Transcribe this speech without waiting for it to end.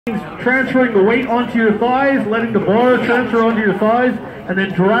Transferring the weight onto your thighs, letting the bar transfer onto your thighs, and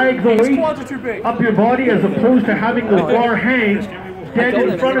then drag the weight up your body as opposed to having the bar hang dead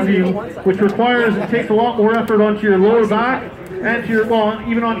in front of you, which requires and takes a lot more effort onto your lower back and to your, well,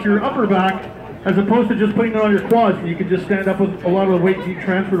 even onto your upper back, as opposed to just putting it on your quads. You can just stand up with a lot of the weight being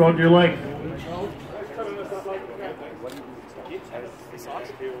transferred onto your legs.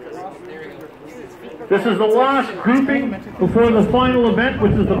 This is the last grouping before the final event,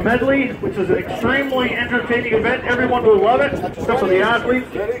 which is the medley, which is an extremely entertaining event. Everyone will love it, except for the athletes.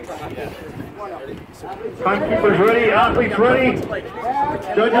 Timekeepers ready, athletes ready,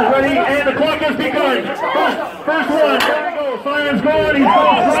 judges ready, and the clock has begun. First one, there we go. Simon's going, he's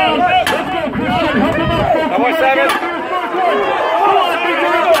going strong. Let's go, Christian, help him up, folks. Come on, Simon. Come on, big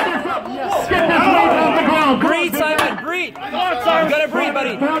girl, get this up. Get this weight off the ground. Breathe, Simon, breathe. Come on, Simon. You gotta breathe,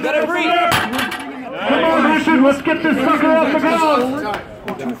 buddy. You gotta breathe. Come on, Richard, let's get this sucker off the ground. That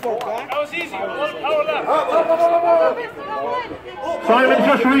was easy. Up. Simon's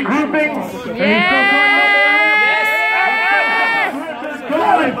just regrouping. Yes! Come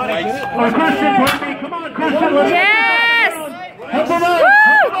on, Christian, come on, Christian, let's Yes! help him out.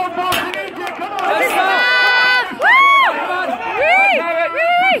 Help him out, boxing agent, come on. Let's go!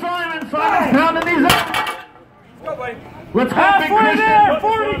 Simon's pounding these up. Let's go, big Christian.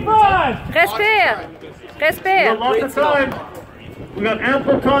 45! Respire! Respire! Lots of time. We got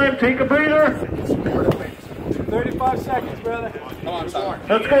ample time. Take a breather. 35 seconds, brother. Come on, Simon.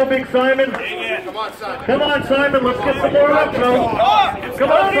 Let's go, big Simon. Come on, Simon. Come on, Simon. Let's get some more up, Joe.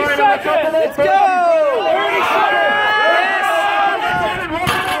 Come on, Simon. Let's go! 30 seconds!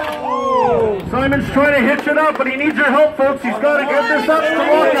 Simon's trying to hitch it up, but he needs your help, folks. He's got to get this up to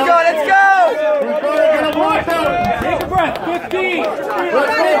walk out. Let's go! He's got to get him walked out. Take a breath. 15. Let's go,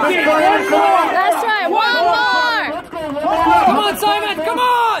 big Simon. Come on. That's right, one more! Let's go. One more. Come on, Simon, come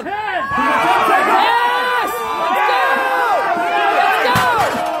on! 10. Yes! Let's go! Let's go!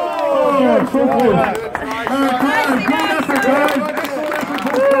 Oh, so close.